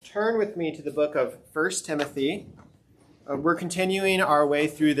turn with me to the book of 1 Timothy. We're continuing our way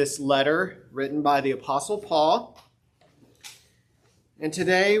through this letter written by the Apostle Paul. And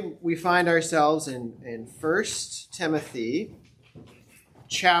today we find ourselves in 1 Timothy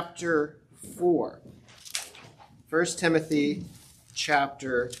chapter 4. 1 Timothy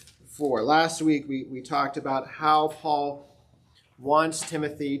chapter 4. Last week we talked about how Paul wants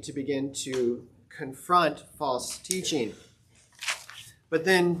Timothy to begin to confront false teaching. But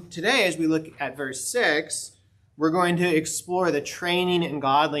then today, as we look at verse 6, we're going to explore the training in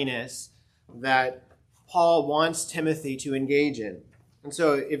godliness that Paul wants Timothy to engage in. And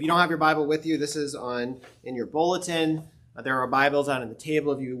so if you don't have your Bible with you, this is in your bulletin. There are Bibles out on the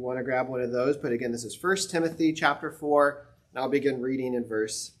table if you want to grab one of those. But again, this is 1 Timothy chapter 4, and I'll begin reading in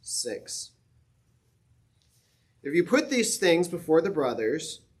verse 6. If you put these things before the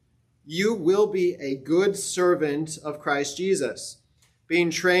brothers, you will be a good servant of Christ Jesus, being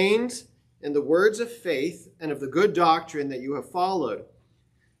trained in the words of faith and of the good doctrine that you have followed.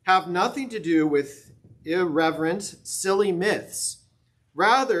 Have nothing to do with irreverent, silly myths.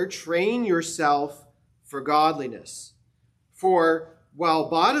 Rather, train yourself for godliness. For while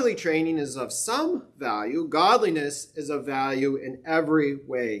bodily training is of some value, godliness is of value in every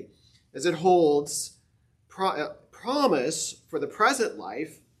way, as it holds promise for the present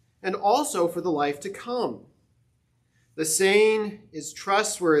life and also for the life to come. The saying is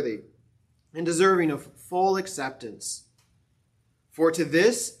trustworthy and deserving of full acceptance. For to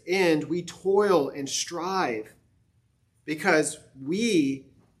this end we toil and strive, because we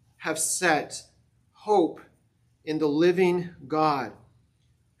have set hope in the living God,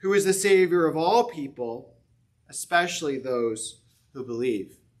 who is the Savior of all people, especially those who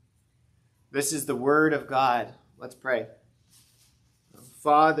believe. This is the word of God. Let's pray.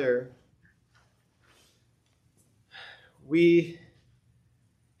 Father, we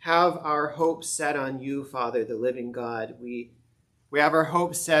have our hope set on you, Father, the living God. We have our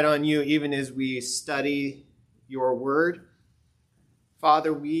hope set on you even as we study your word.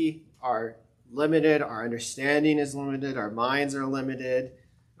 Father, we are limited. Our understanding is limited. Our minds are limited.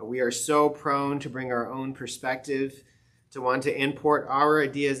 We are so prone to bring our own perspective, to want to import our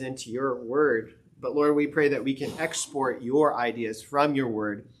ideas into your word. But Lord, we pray that we can export your ideas from your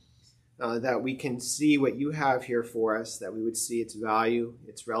word, that we can see what you have here for us, that we would see its value,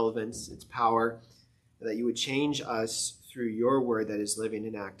 its relevance, its power, and that you would change us through your word that is living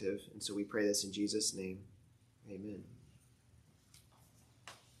and active. And so we pray this in Jesus' name. Amen.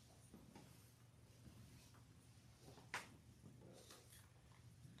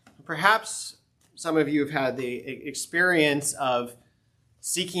 Perhaps some of you have had the experience of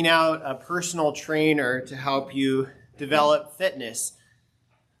seeking out a personal trainer to help you develop fitness.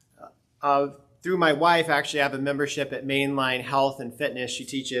 Through my wife, actually, I have a membership at Mainline Health and Fitness. She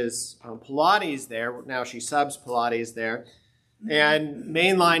teaches Pilates there. Now she subs Pilates there. And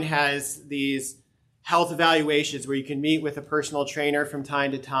Mainline has these health evaluations where you can meet with a personal trainer from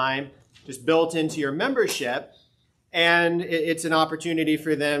time to time, just built into your membership. And it's an opportunity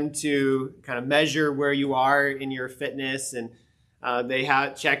for them to kind of measure where you are in your fitness, and they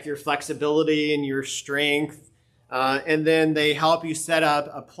check your flexibility and your strength. And then they help you set up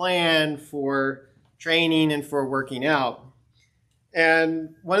a plan for training and for working out.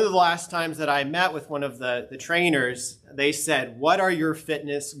 And one of the last times that I met with one of the trainers, they said, "What are your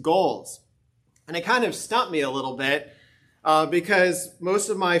fitness goals?" And it kind of stumped me a little bit because most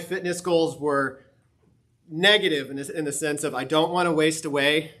of my fitness goals were negative in the sense of I don't want to waste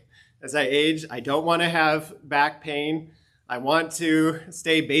away as I age. I don't want to have back pain. I want to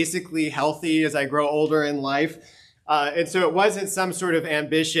stay basically healthy as I grow older in life. And so it wasn't some sort of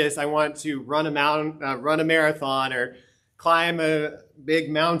ambitious, I want to run a marathon or climb a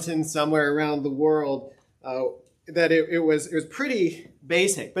big mountain somewhere around the world. That it was pretty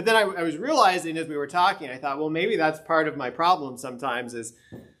basic. But then I was realizing as we were talking, I thought, well, maybe that's part of my problem sometimes is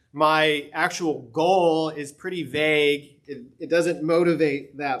my actual goal is pretty vague. It doesn't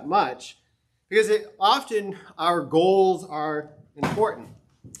motivate that much because often our goals are important.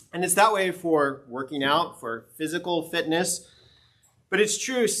 And it's that way for working out, for physical fitness, but it's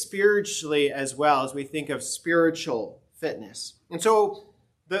true spiritually as well as we think of spiritual fitness. And so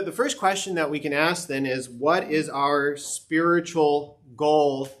the first question that we can ask then is, what is our spiritual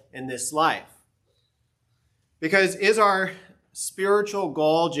goal in this life? Because is our spiritual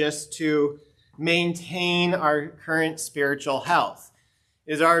goal just to maintain our current spiritual health?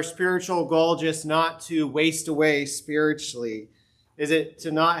 Is our spiritual goal just not to waste away spiritually? Is it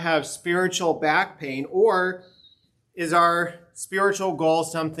to not have spiritual back pain? Or is our spiritual goal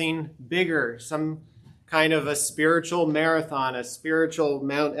something bigger, some kind of a spiritual marathon, a spiritual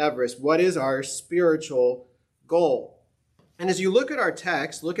Mount Everest. What is our spiritual goal? And as you look at our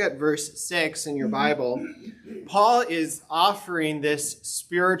text, look at verse 6 in your Bible, Paul is offering this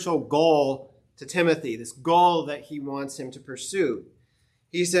spiritual goal to Timothy, this goal that he wants him to pursue.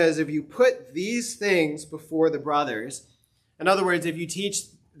 He says, if you put these things before the brothers, in other words, if you teach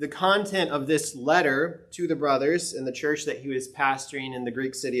the content of this letter to the brothers in the church that he was pastoring in the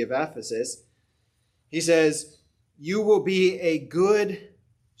Greek city of Ephesus, he says, you will be a good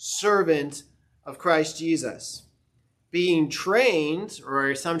servant of Christ Jesus, being trained,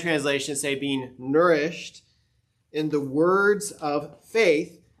 or some translations say being nourished, in the words of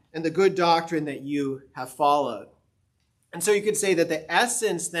faith and the good doctrine that you have followed. And so you could say that the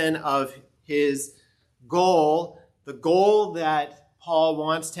essence then of his goal, the goal that Paul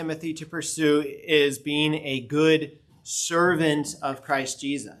wants Timothy to pursue, is being a good servant of Christ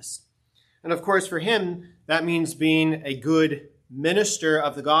Jesus. And of course for him, that means being a good minister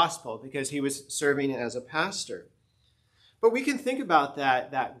of the gospel, because he was serving as a pastor. But we can think about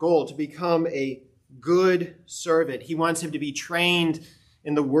that goal, to become a good servant. He wants him to be trained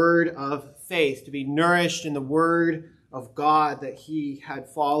in the word of faith, to be nourished in the word of God that he had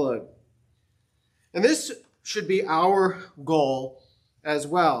followed. And this should be our goal as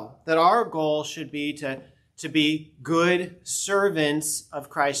well, that our goal should be to be good servants of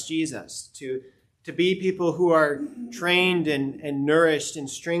Christ Jesus, to be people who are trained and nourished and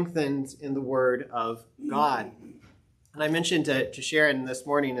strengthened in the word of God. And I mentioned to Sharon this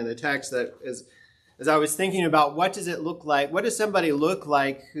morning in the text that as I was thinking about what does it look like, what does somebody look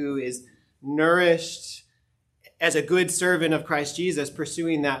like who is nourished as a good servant of Christ Jesus,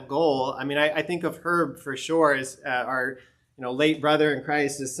 pursuing that goal? I mean, I think of Herb for sure as our late brother in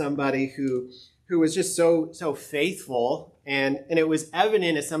Christ, as somebody who was just so faithful. And it was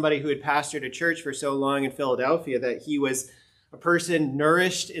evident as somebody who had pastored a church for so long in Philadelphia that he was a person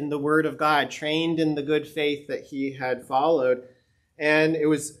nourished in the word of God, trained in the good faith that he had followed. And it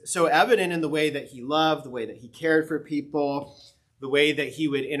was so evident in the way that he loved, the way that he cared for people, the way that he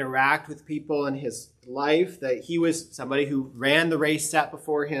would interact with people in his life, that he was somebody who ran the race set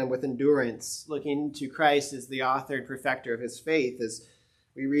before him with endurance, looking to Christ as the author and perfecter of his faith, as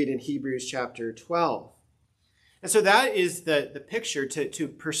we read in Hebrews chapter 12. And so that is the picture, to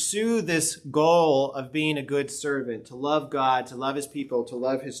pursue this goal of being a good servant, to love God, to love his people, to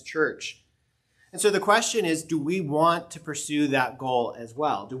love his church. And so the question is, do we want to pursue that goal as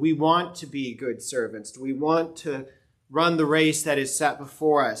well? Do we want to be good servants? Do we want to run the race that is set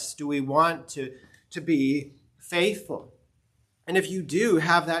before us? Do we want to be faithful? And if you do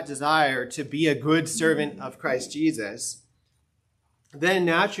have that desire to be a good servant of Christ Jesus, then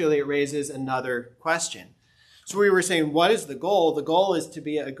naturally it raises another question. So we were saying, what is the goal? The goal is to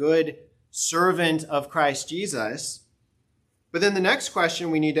be a good servant of Christ Jesus. But then the next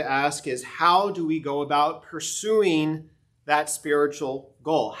question we need to ask is, how do we go about pursuing that spiritual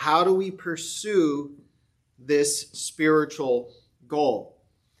goal? How do we pursue this spiritual goal?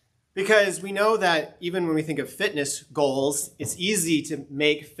 Because we know that even when we think of fitness goals, it's easy to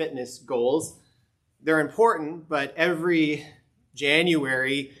make fitness goals. They're important, but every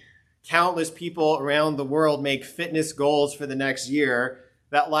January, countless people around the world make fitness goals for the next year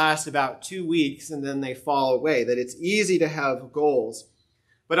that last about 2 weeks and then they fall away. That it's easy to have goals.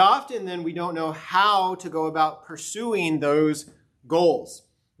 But often then we don't know how to go about pursuing those goals.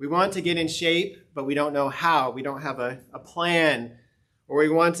 We want to get in shape, but we don't know how. We don't have a plan. Or we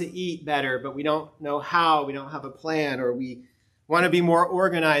want to eat better, but we don't know how. We don't have a plan. Or we want to be more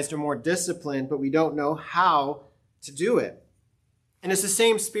organized or more disciplined, but we don't know how to do it. And it's the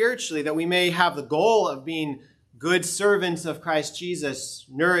same spiritually, that we may have the goal of being good servants of Christ Jesus,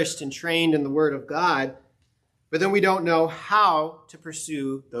 nourished and trained in the word of God, but then we don't know how to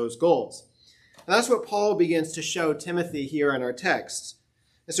pursue those goals. And that's what Paul begins to show Timothy here in our text.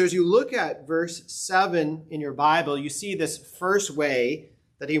 And so as you look at verse 7 in your Bible, you see this first way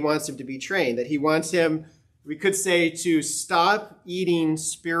that he wants him to be trained, that he wants him, we could say, to stop eating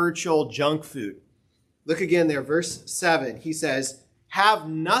spiritual junk food. Look again there, verse 7. He says, have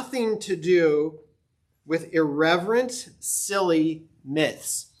nothing to do with irreverent, silly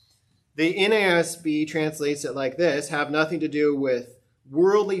myths. The NASB translates it like this: have nothing to do with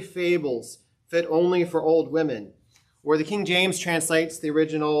worldly fables fit only for old women. Or the King James translates the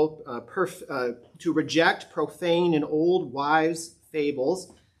original to reject profane and old wives'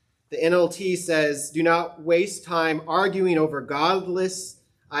 fables. The NLT says, do not waste time arguing over godless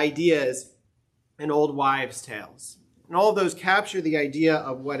ideas and old wives' tales. And all of those capture the idea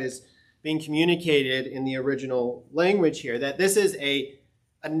of what is being communicated in the original language here, that this is a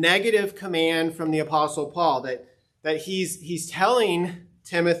a negative command from the Apostle Paul, that he's telling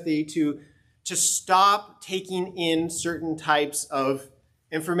Timothy to stop taking in certain types of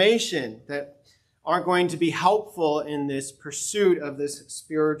information that aren't going to be helpful in this pursuit of this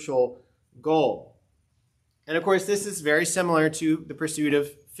spiritual goal. And of course, this is very similar to the pursuit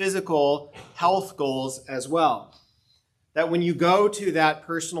of physical health goals as well. That when you go to that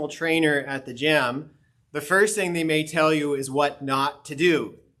personal trainer at the gym, the first thing they may tell you is what not to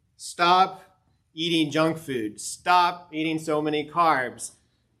do. Stop eating junk food. Stop eating so many carbs.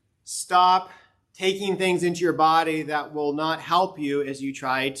 Stop taking things into your body that will not help you as you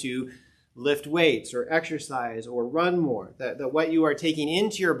try to lift weights or exercise or run more. That what you are taking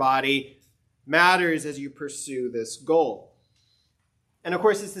into your body matters as you pursue this goal. And of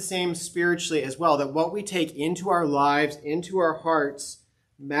course, it's the same spiritually as well, that what we take into our lives, into our hearts,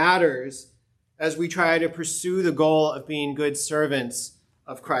 matters as we try to pursue the goal of being good servants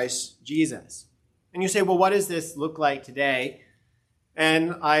of Christ Jesus. And you say, well, what does this look like today?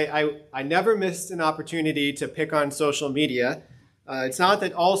 And I never missed an opportunity to pick on social media. It's not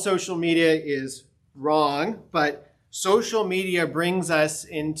that all social media is wrong, but social media brings us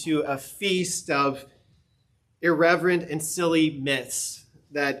into a feast of irreverent and silly myths.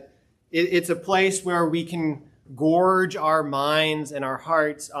 That it's a place where we can gorge our minds and our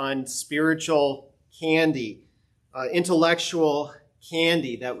hearts on spiritual candy, intellectual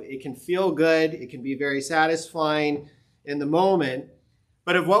candy, that it can feel good, it can be very satisfying in the moment.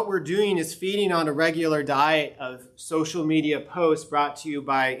 But if what we're doing is feeding on a regular diet of social media posts brought to you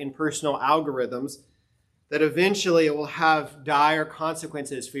by impersonal algorithms, that eventually it will have dire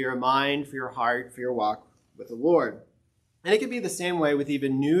consequences for your mind, for your heart, for your walk with the Lord. And it can be the same way with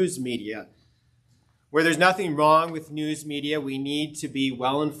even news media, where there's nothing wrong with news media. We need to be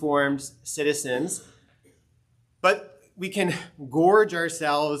well-informed citizens, but we can gorge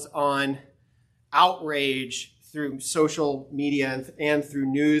ourselves on outrage through social media and through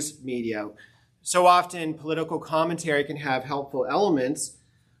news media. So often political commentary can have helpful elements,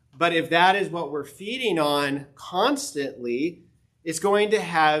 but if that is what we're feeding on constantly, it's going to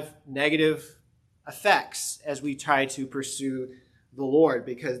have negative effects as we try to pursue the Lord,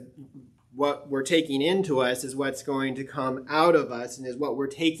 because what we're taking into us is what's going to come out of us, and is what we're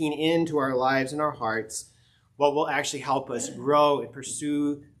taking into our lives and our hearts what will actually help us grow and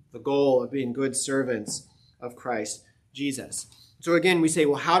pursue the goal of being good servants of Christ Jesus. So again, we say,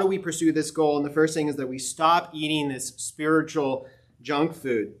 well, how do we pursue this goal? And the first thing is that we stop eating this spiritual junk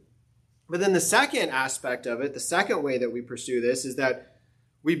food. But then the second aspect of it, the second way that we pursue this, is that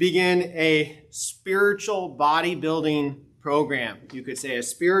we begin a spiritual bodybuilding program. You could say a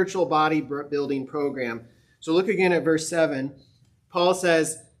spiritual bodybuilding program. So look again at verse 7. Paul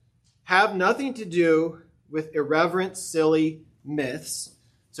says, have nothing to do with irreverent, silly myths.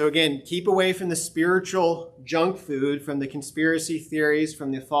 So again, keep away from the spiritual junk food, from the conspiracy theories,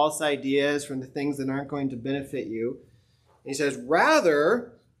 from the false ideas, from the things that aren't going to benefit you. And he says,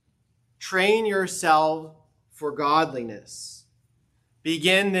 rather, train yourself for godliness.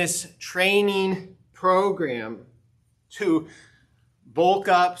 Begin this training program to bulk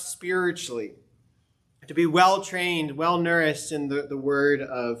up spiritually, to be well-trained, well-nourished in the word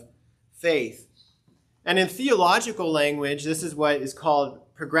of faith. And in theological language, this is what is called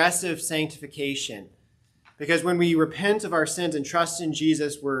progressive sanctification. Because when we repent of our sins and trust in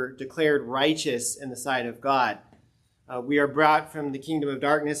Jesus, we're declared righteous in the sight of God. We are brought from the kingdom of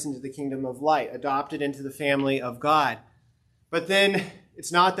darkness into the kingdom of light, adopted into the family of God. But then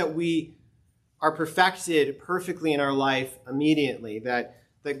it's not that we are perfected perfectly in our life immediately,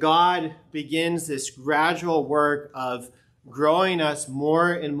 that God begins this gradual work of growing us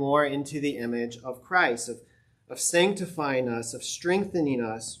more and more into the image of Christ, of sanctifying us, of strengthening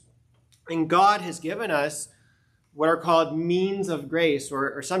us. And God has given us what are called means of grace,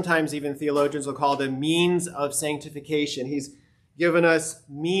 or sometimes even theologians will call them means of sanctification. He's given us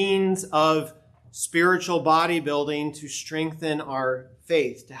means of spiritual bodybuilding to strengthen our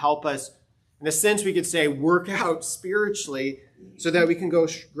faith, to help us, in a sense we could say, work out spiritually so that we can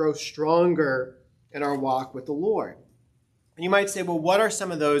grow stronger in our walk with the Lord. And you might say, well, what are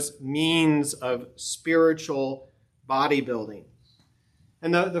some of those means of spiritual bodybuilding?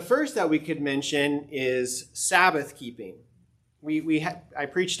 And the first that we could mention is Sabbath keeping. I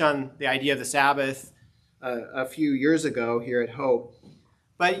preached on the idea of the Sabbath a few years ago here at Hope.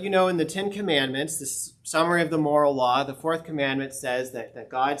 But, in the Ten Commandments, this summary of the moral law, the fourth commandment says that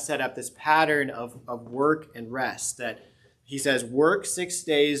God set up this pattern of work and rest, that he says, work 6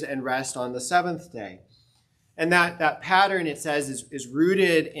 days and rest on the seventh day. And that pattern, it says, is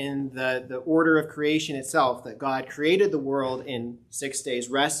rooted in the order of creation itself, that God created the world in 6 days,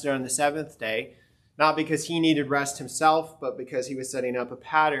 rested on the seventh day, not because he needed rest himself, but because he was setting up a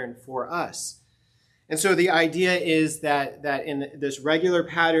pattern for us. And so the idea is that in this regular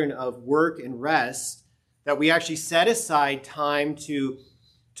pattern of work and rest, that we actually set aside time to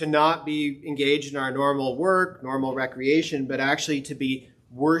not be engaged in our normal work, normal recreation, but actually to be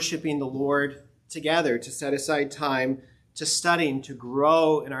worshiping the Lord together, to set aside time to studying, to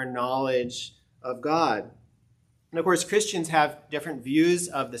grow in our knowledge of God. And of course, Christians have different views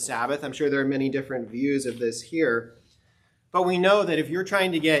of the Sabbath. I'm sure there are many different views of this here. But we know that if you're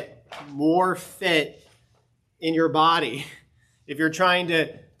trying to get more fit in your body, if you're trying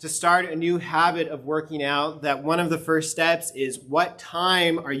to start a new habit of working out, that one of the first steps is what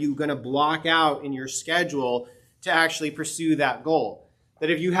time are you going to block out in your schedule to actually pursue that goal? That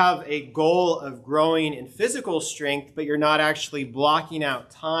if you have a goal of growing in physical strength, but you're not actually blocking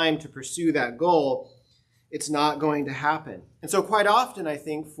out time to pursue that goal, it's not going to happen. And so quite often, I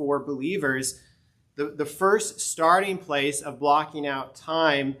think, for believers, the first starting place of blocking out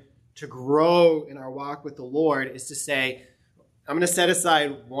time to grow in our walk with the Lord is to say, I'm going to set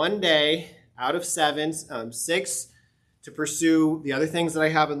aside one day out of 6, to pursue the other things that I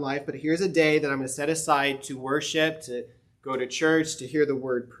have in life, but here's a day that I'm going to set aside to worship, to go to church, to hear the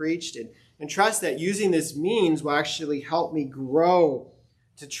word preached, and trust that using this means will actually help me grow,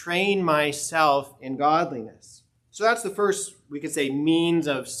 to train myself in godliness. So that's the first, we could say, means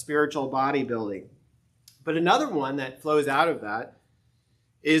of spiritual bodybuilding. But another one that flows out of that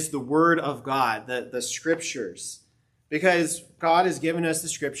is the Word of God, the Scriptures. Because God has given us the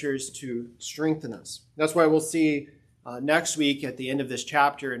Scriptures to strengthen us. That's why we'll see next week at the end of this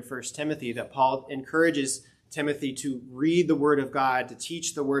chapter in 1 Timothy that Paul encourages Timothy to read the Word of God, to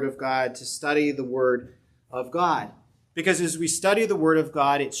teach the Word of God, to study the Word of God. Because as we study the Word of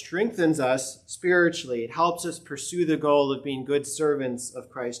God, it strengthens us spiritually. It helps us pursue the goal of being good servants of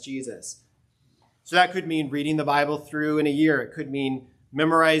Christ Jesus. So that could mean reading the Bible through in a year. It could mean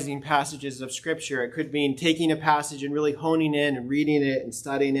memorizing passages of Scripture. It could mean taking a passage and really honing in and reading it and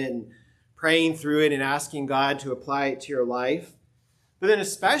studying it and praying through it and asking God to apply it to your life. But then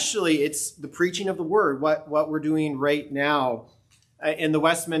especially it's the preaching of the Word, what we're doing right now. In the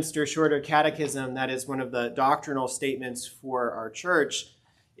Westminster Shorter Catechism, that is one of the doctrinal statements for our church,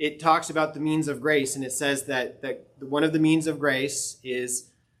 it talks about the means of grace, and it says that one of the means of grace is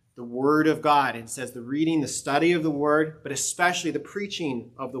the Word of God. It says the reading, the study of the Word, but especially the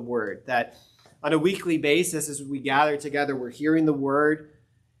preaching of the Word, that on a weekly basis as we gather together, we're hearing the Word,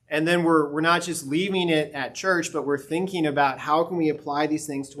 and then we're not just leaving it at church, but we're thinking about how can we apply these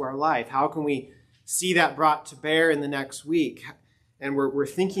things to our life? How can we see that brought to bear in the next week? And we're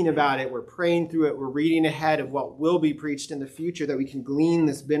thinking about it, we're praying through it, we're reading ahead of what will be preached in the future, that we can glean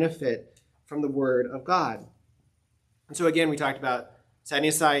this benefit from the Word of God. And so again, we talked about setting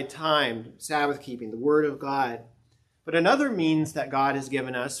aside time, Sabbath keeping, the Word of God. But another means that God has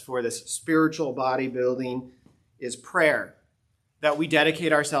given us for this spiritual bodybuilding is prayer. That we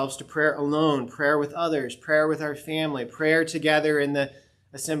dedicate ourselves to prayer alone, prayer with others, prayer with our family, prayer together in the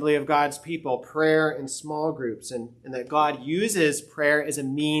assembly of God's people, prayer in small groups, and that God uses prayer as a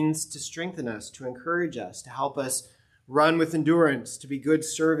means to strengthen us, to encourage us, to help us run with endurance, to be good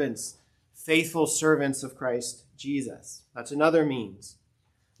servants, faithful servants of Christ Jesus. That's another means.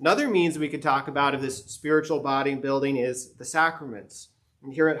 Another means we could talk about of this spiritual bodybuilding is the sacraments.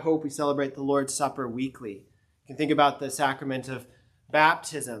 And here at Hope, we celebrate the Lord's Supper weekly. You can think about the sacrament of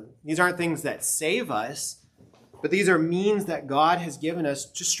baptism. These aren't things that save us, but these are means that God has given us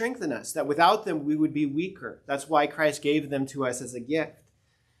to strengthen us, that without them we would be weaker. That's why Christ gave them to us as a gift.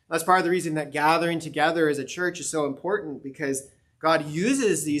 That's part of the reason that gathering together as a church is so important, because God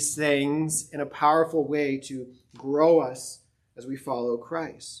uses these things in a powerful way to grow us as we follow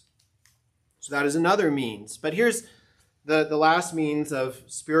Christ. So that is another means. But here's the last means of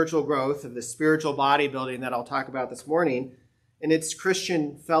spiritual growth, of the spiritual bodybuilding that I'll talk about this morning, and it's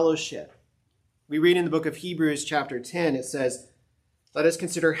Christian fellowship. We read in the book of Hebrews chapter 10, it says, "Let us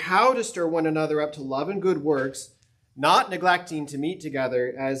consider how to stir one another up to love and good works, not neglecting to meet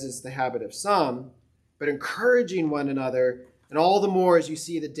together, as is the habit of some, but encouraging one another, and all the more as you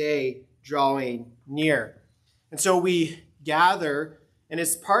see the day drawing near." And so we gather, and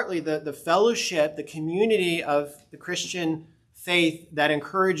it's partly the fellowship, the community of the Christian faith that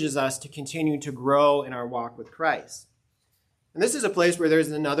encourages us to continue to grow in our walk with Christ. And this is a place where there's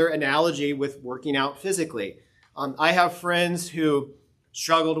another analogy with working out physically. I have friends who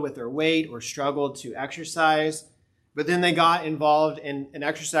struggled with their weight or struggled to exercise. But then they got involved in an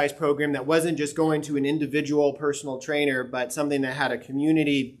exercise program that wasn't just going to an individual personal trainer, but something that had a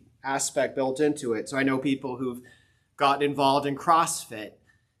community aspect built into it. So I know people who've gotten involved in CrossFit.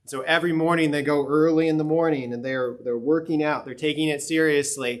 So every morning they go early in the morning and they're working out, they're taking it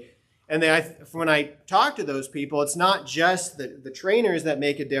seriously. And when I talk to those people, it's not just the trainers that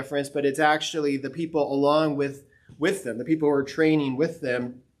make a difference, but it's actually the people along with them, the people who are training with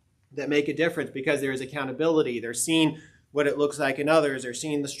them that make a difference, because there is accountability. They're seeing what it looks like in others. They're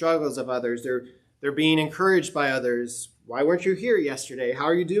seeing the struggles of others. They're being encouraged by others. Why weren't you here yesterday? How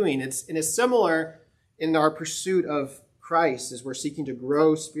are you doing? It's similar in our pursuit of Christ as we're seeking to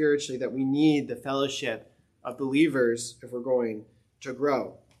grow spiritually, that we need the fellowship of believers if we're going to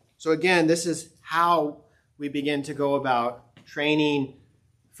grow. So again, this is how we begin to go about training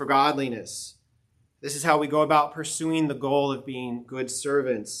for godliness. This is how we go about pursuing the goal of being good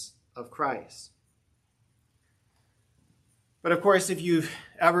servants of Christ. But of course, if you've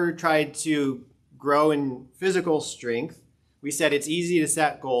ever tried to grow in physical strength, we said it's easy to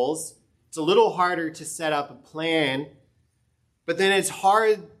set goals. It's a little harder to set up a plan, but then it's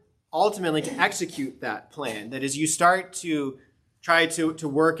hard ultimately to execute that plan. That as you start to try to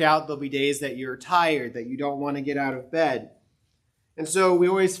work out, there'll be days that you're tired, that you don't want to get out of bed. And so we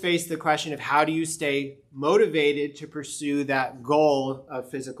always face the question of how do you stay motivated to pursue that goal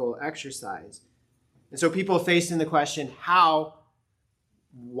of physical exercise? And so people facing the question,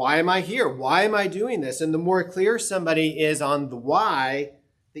 why am I here? Why am I doing this? And the more clear somebody is on the why,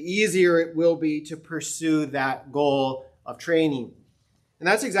 the easier it will be to pursue that goal of training. And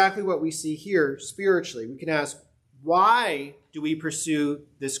that's exactly what we see here spiritually. We can ask, why do we pursue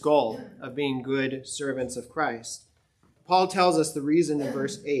this goal of being good servants of Christ? Paul tells us the reason in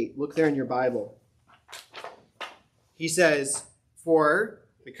verse 8. Look there in your Bible. He says,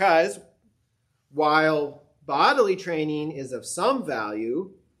 because while bodily training is of some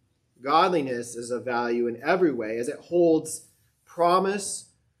value, godliness is of value in every way, as it holds promise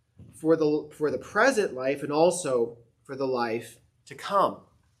for the present life and also for the life to come.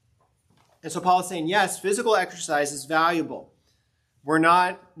 And so Paul is saying, yes, physical exercise is valuable. We're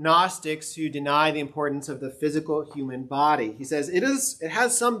not Gnostics who deny the importance of the physical human body. He says it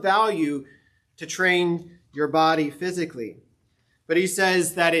has some value to train your body physically. But he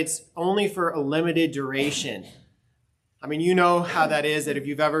says that it's only for a limited duration. I mean, you know how that is, that if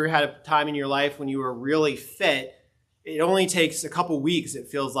you've ever had a time in your life when you were really fit, it only takes a couple weeks, it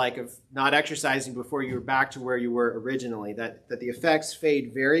feels like, of not exercising before you're back to where you were originally, that the effects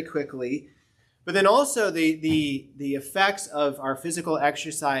fade very quickly. But then also the effects of our physical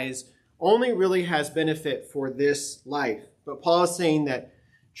exercise only really has benefit for this life. But Paul is saying that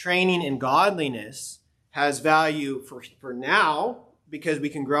training in godliness has value for now, because we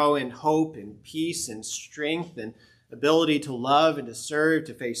can grow in hope and peace and strength and ability to love and to serve,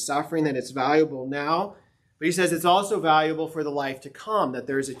 to face suffering, that it's valuable now. But he says it's also valuable for the life to come, that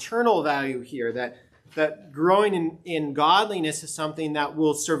there's eternal value here, that growing in godliness is something that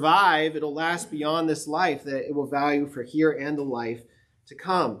will survive, it'll last beyond this life, that it will value for here and the life to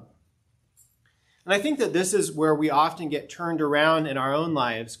come. And I think that this is where we often get turned around in our own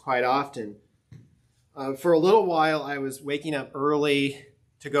lives quite often. For a little while, I was waking up early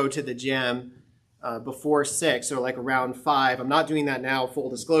to go to the gym before 6, so like around 5. I'm not doing that now, full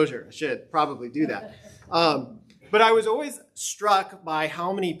disclosure. I should probably do that. But I was always struck by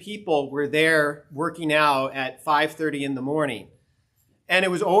how many people were there working out at 5:30 in the morning. And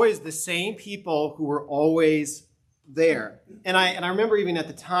it was always the same people who were always there. And I remember even at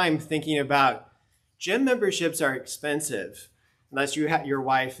the time thinking about gym memberships are expensive, unless your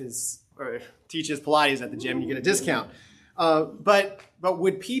wife teaches Pilates at the gym, you get a discount. But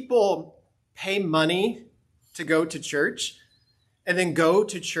would people pay money to go to church and then go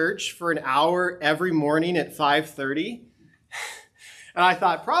to church for an hour every morning at 5:30? And I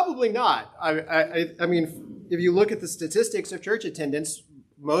thought, probably not. I mean, if you look at the statistics of church attendance,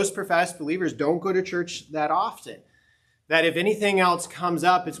 most professed believers don't go to church that often. That if anything else comes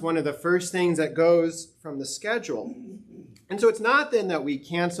up, it's one of the first things that goes from the schedule. And so it's not then that we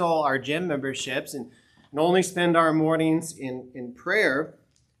cancel our gym memberships and only spend our mornings in prayer,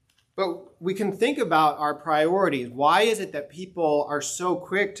 but we can think about our priorities. Why is it that people are so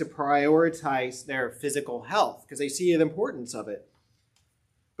quick to prioritize their physical health? Because they see the importance of it.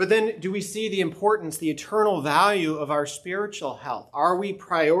 But then do we see the importance, the eternal value of our spiritual health? Are we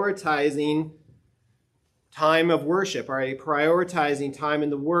prioritizing time of worship? Are we prioritizing time in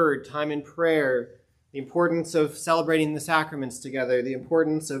the Word, time in prayer, the importance of celebrating the sacraments together, the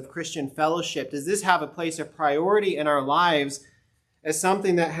importance of Christian fellowship? Does this have a place of priority in our lives as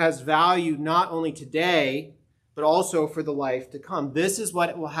something that has value not only today, but also for the life to come. This is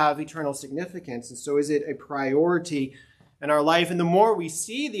what will have eternal significance, and so is it a priority in our life. And the more we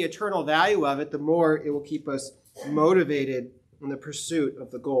see the eternal value of it, the more it will keep us motivated in the pursuit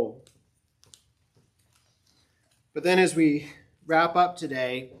of the goal. But then as we wrap up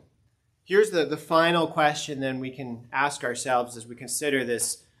today, here's the final question then we can ask ourselves as we consider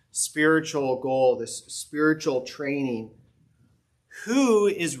this spiritual goal, this spiritual training. Who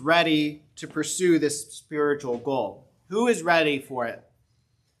is ready to pursue this spiritual goal? Who is ready for it?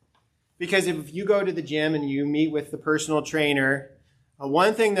 Because if you go to the gym and you meet with the personal trainer,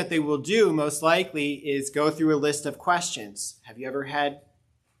 one thing that they will do most likely is go through a list of questions. Have you ever had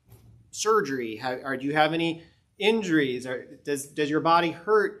surgery? Or do you have any injuries? Or does your body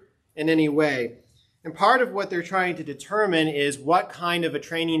hurt in any way? And part of what they're trying to determine is what kind of a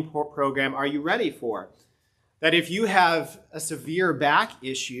training program are you ready for? That if you have a severe back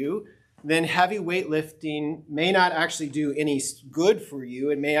issue, then heavy weightlifting may not actually do any good for you.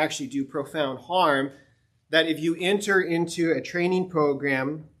 It may actually do profound harm. That if you enter into a training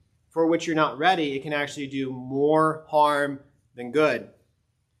program for which you're not ready, it can actually do more harm than good.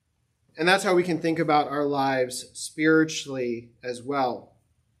 And that's how we can think about our lives spiritually as well.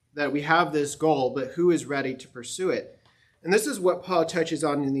 That we have this goal, but who is ready to pursue it? And this is what Paul touches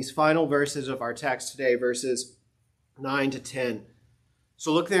on in these final verses of our text today, verses 9 to 10.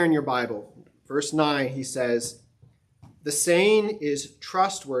 So look there in your Bible. Verse 9, he says, "The saying is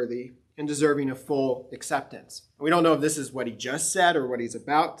trustworthy and deserving of full acceptance." We don't know if this is what he just said or what he's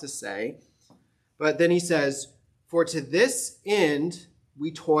about to say. But then he says, "For to this end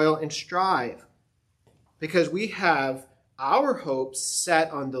we toil and strive, because we have our hopes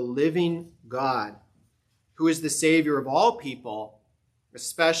set on the living God, who is the Savior of all people,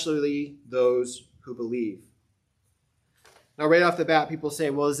 especially those who believe." Now, right off the bat, people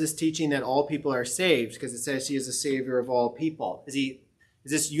say, well, is this teaching that all people are saved? Because it says he is the Savior of all people. Is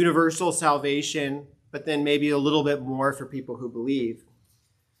this universal salvation, but then maybe a little bit more for people who believe?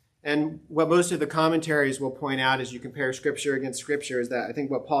 And what most of the commentaries will point out as you compare Scripture against Scripture is that I think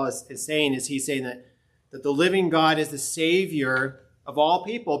what Paul is saying is he's saying that the living God is the Savior of all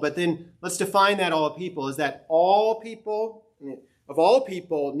people. But then let's define that all people. Is that all people, of all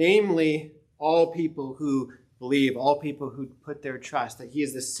people, namely all people who believe, all people who put their trust, that he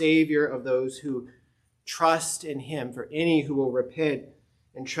is the Savior of those who trust in him, for any who will repent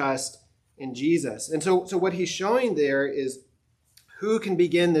and trust in Jesus. And so what he's showing there is who can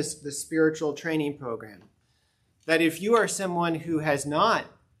begin this spiritual training program. That if you are someone who has not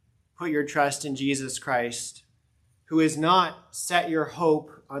put your trust in Jesus Christ, who has not set your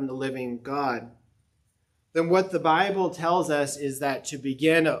hope on the living God, then what the Bible tells us is that to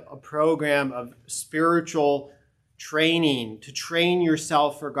begin a program of spiritual training, to train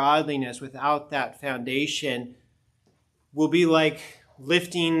yourself for godliness without that foundation, will be like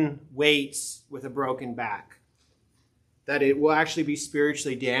lifting weights with a broken back. That it will actually be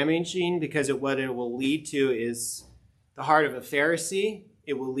spiritually damaging, because what it will lead to is the heart of a Pharisee.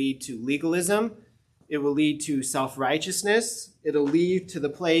 It will lead to legalism. It will lead to self-righteousness. It'll lead to the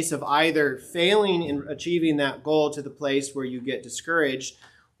place of either failing in achieving that goal, to the place where you get discouraged,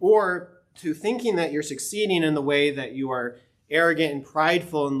 or to thinking that you're succeeding in the way that you are arrogant and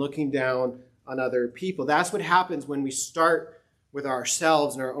prideful and looking down on other people. That's what happens when we start with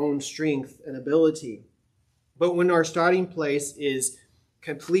ourselves and our own strength and ability. But when our starting place is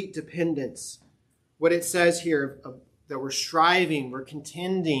complete dependence, what it says here that we're striving, we're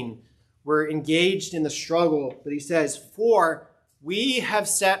contending, we're engaged in the struggle. But he says, "For we have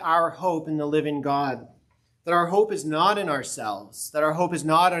set our hope in the living God." That our hope is not in ourselves, that our hope is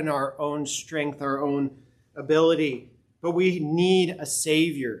not in our own strength, our own ability, but we need a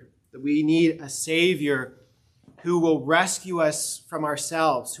Savior. That we need a Savior who will rescue us from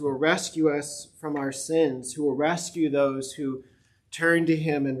ourselves, who will rescue us from our sins, who will rescue those who turn to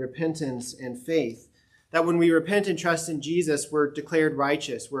him in repentance and faith. That when we repent and trust in Jesus, we're declared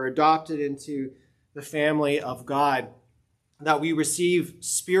righteous. We're adopted into the family of God. That we receive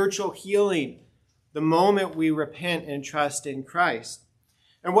spiritual healing the moment we repent and trust in Christ.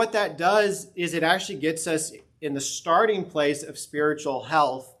 And what that does is it actually gets us in the starting place of spiritual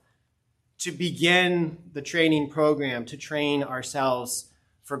health to begin the training program, to train ourselves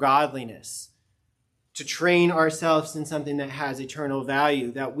for godliness, to train ourselves in something that has eternal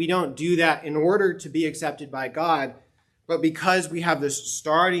value. That we don't do that in order to be accepted by God, but because we have this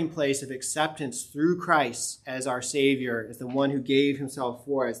starting place of acceptance through Christ as our Savior, as the one who gave himself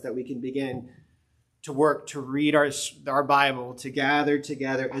for us, that we can begin to work, to read our Bible, to gather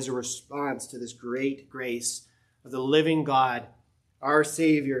together as a response to this great grace of the living God, our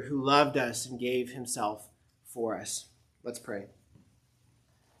Savior, who loved us and gave himself for us. Let's pray.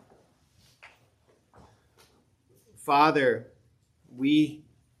 Father, we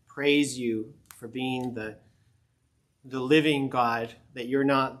praise you for being the living God, that you're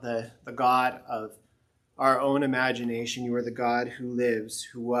not the God of our own imagination. You are the God who lives,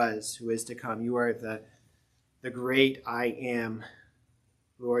 who was, who is to come. You are the great I am.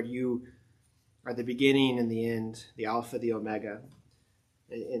 Lord, you are the beginning and the end, the Alpha, the Omega.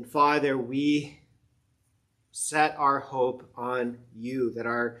 And Father, we set our hope on you, that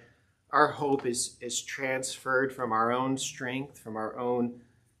our hope is transferred from our own strength, from our own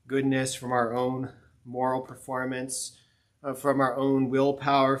goodness, from our own moral performance, from our own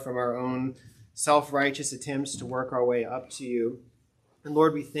willpower, from our own self-righteous attempts to work our way up to you. And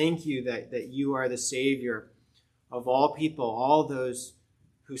Lord, we thank you that you are the Savior of all people, all those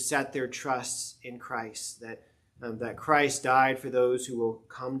who set their trusts in Christ, that Christ died for those who will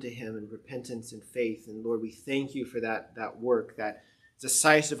come to him in repentance and faith. And Lord, we thank you for that work, that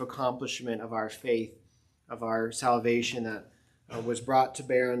decisive accomplishment of our faith, of our salvation that was brought to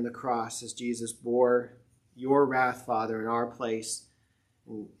bear on the cross as Jesus bore your wrath, Father, in our place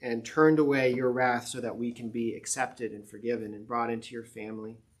and turned away your wrath so that we can be accepted and forgiven and brought into your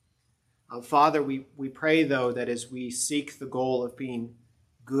family. Father, we pray, though, that as we seek the goal of being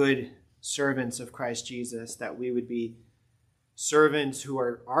good servants of Christ Jesus, that we would be servants who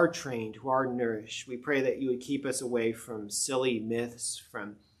are trained, who are nourished. We pray that you would keep us away from silly myths,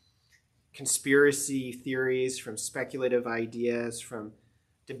 from conspiracy theories, from speculative ideas, from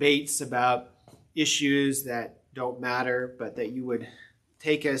debates about issues that don't matter, but that you would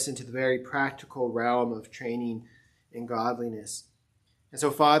take us into the very practical realm of training in godliness. And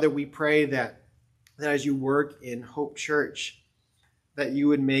so, Father, we pray that as you work in Hope Church, that you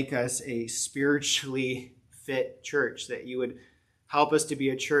would make us a spiritually fit church, that you would help us to be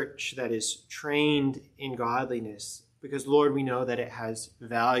a church that is trained in godliness, because, Lord, we know that it has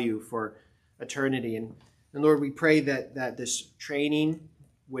value for eternity. And Lord, we pray that this training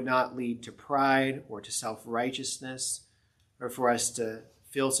would not lead to pride or to self-righteousness or for us to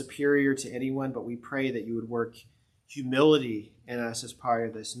feel superior to anyone, but we pray that you would work humility in us as part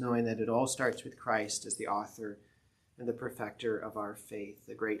of this, knowing that it all starts with Christ as the author and the perfecter of our faith,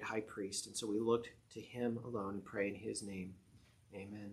 the great high priest. And so we look to him alone and pray in his name. Amen.